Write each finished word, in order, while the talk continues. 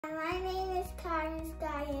My name is Kai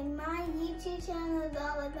Skye, and my YouTube channel is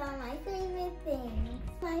all about my favorite things.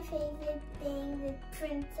 My favorite things is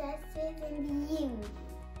princesses and beauty.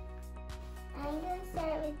 I'm going to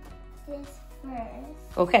start with this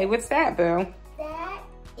first. Okay, what's that, Boo? That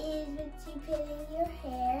is what you put in your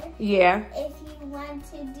hair. Yeah. If you want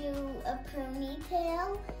to do a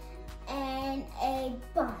ponytail and a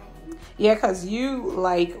bun. Yeah, because you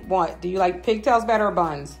like what? Do you like pigtails better or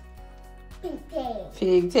buns? Pigtails.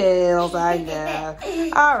 Pigtails, I know.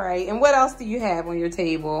 All right, and what else do you have on your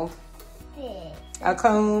table? This. A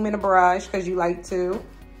comb and a brush, because you like to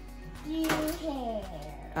Do hair.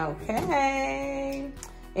 Okay.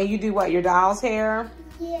 And you do what, your doll's hair?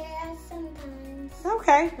 Yeah, sometimes.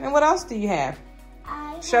 Okay, and what else do you have?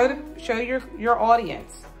 Show your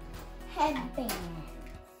audience. Headbands.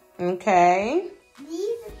 Okay.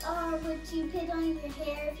 These are what you put on your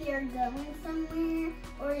hair if you're going somewhere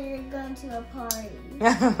or you're going to a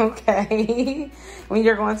party. Okay. When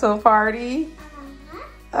you're going to a party?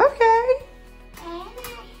 Uh-huh. Okay. And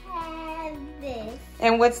I have this.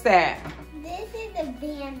 And what's that? This is a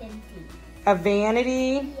vanity. A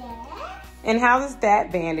vanity? Yes. And how does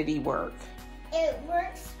that vanity work? It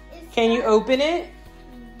works. Can you open it?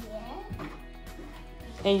 Yeah.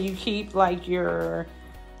 And you keep like your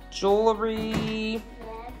jewelry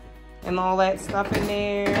Yes. and all that stuff in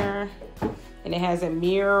there. And it has a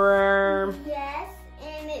mirror. Yes.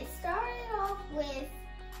 And it started off with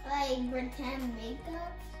like pretend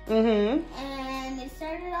makeup. Mm-hmm. And it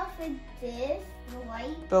started off with this, the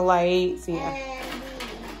light. The lights, yeah.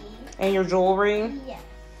 And your jewelry? Yes.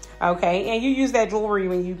 Okay, and you use that jewelry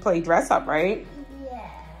when you play dress up, right? Yeah.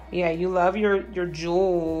 Yeah, you love your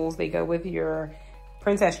jewels. They go with your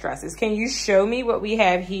princess dresses. Can you show me what we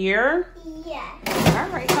have here? Yes. All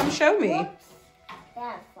right, come show me. Whoops.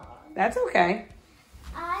 That's all. That's okay.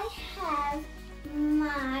 I have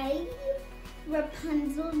my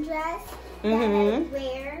Rapunzel dress that Mm-hmm. I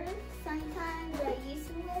wear sometimes. I used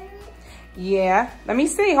to wear it. Yeah, let me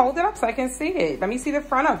see. Hold it up so I can see it. Let me see the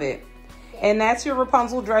front of it. And that's your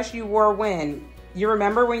Rapunzel dress you wore when? You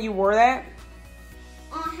remember when you wore that?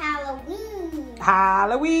 On Halloween.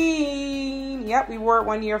 Halloween. Yep, we wore it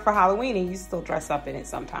one year for Halloween and you still dress up in it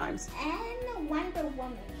sometimes. And Wonder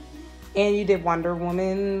Woman. And you did Wonder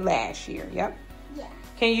Woman last year. Yep. Yeah.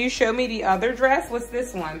 Can you show me the other dress? What's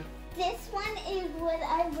this one? This one is what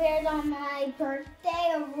I wear on my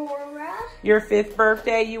birthday, Aurora. Your 5th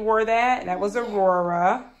birthday you wore that? That was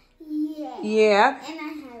Aurora. Yeah. Yeah. And I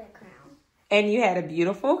had a crown. And you had a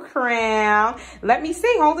beautiful crown. Let me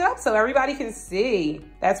see. Hold it up so everybody can see.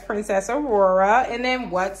 That's Princess Aurora. And then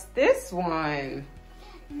what's this one?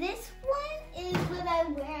 This one is what I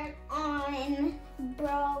wear on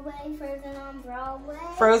Broadway, Frozen on Broadway.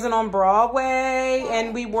 Frozen on Broadway.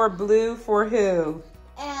 And we wore blue for who?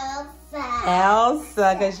 Elsa.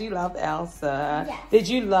 Elsa, because you love Elsa. Yes. Did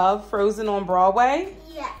you love Frozen on Broadway?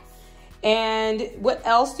 Yes. And what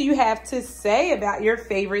else do you have to say about your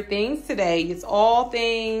favorite things today? It's all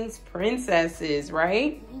things princesses,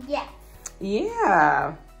 right? Yes.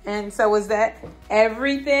 Yeah. And so is that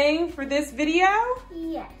everything for this video?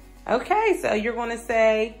 Yes. Okay, so you're going to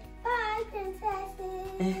say... Bye,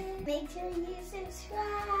 princesses. Make sure you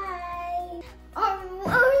subscribe. Or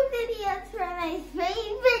more videos from my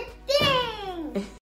favorite